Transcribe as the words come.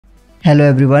Hello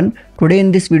everyone, today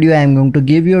in this video I am going to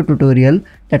give you a tutorial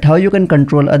that how you can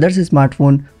control others'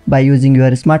 smartphone by using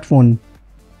your smartphone.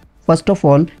 First of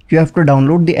all, you have to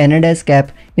download the anydesk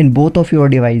app in both of your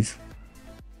devices.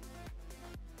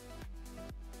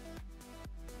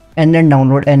 And then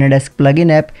download anydesk plugin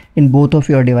app in both of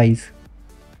your devices.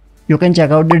 You can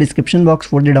check out the description box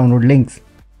for the download links.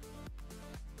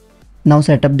 Now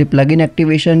set up the plugin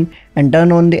activation and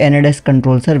turn on the anydesk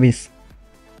control service.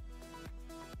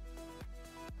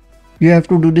 You have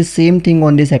to do the same thing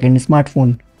on the second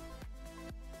smartphone.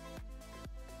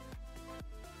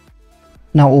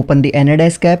 Now open the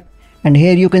anydesk app and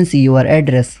here you can see your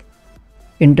address.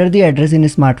 Enter the address in a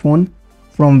smartphone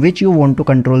from which you want to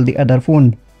control the other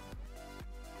phone.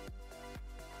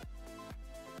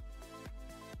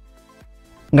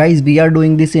 Guys, we are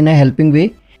doing this in a helping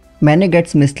way. Many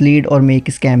gets mislead or make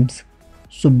scams.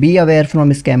 So be aware from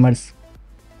scammers.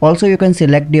 Also you can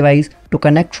select device to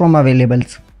connect from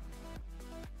availables.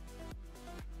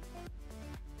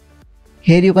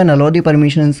 Here you can allow the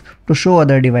permissions to show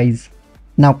other device.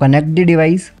 Now connect the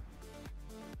device.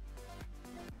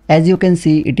 As you can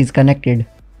see, it is connected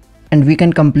and we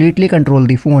can completely control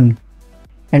the phone.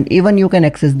 And even you can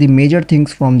access the major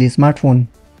things from the smartphone.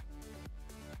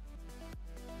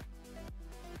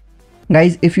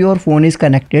 Guys, if your phone is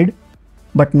connected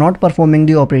but not performing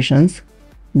the operations,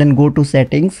 then go to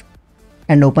settings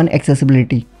and open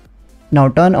accessibility. Now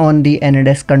turn on the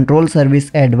anydesk control service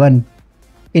add 1.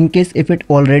 In case if it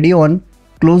already on,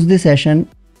 close the session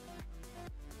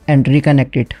and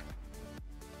reconnect it.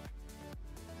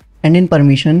 And in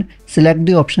permission, select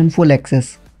the option full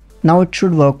access. Now it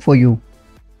should work for you.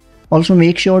 Also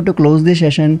make sure to close the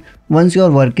session once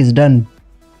your work is done.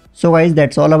 So guys,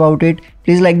 that's all about it.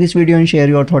 Please like this video and share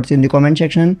your thoughts in the comment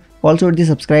section. Also hit the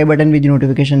subscribe button with the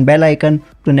notification bell icon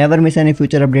to never miss any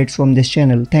future updates from this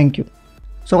channel. Thank you.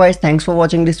 So guys, thanks for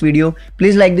watching this video.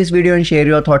 Please like this video and share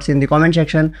your thoughts in the comment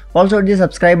section. Also hit the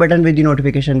subscribe button with the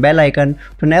notification bell icon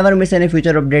to never miss any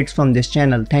future updates from this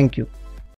channel. Thank you.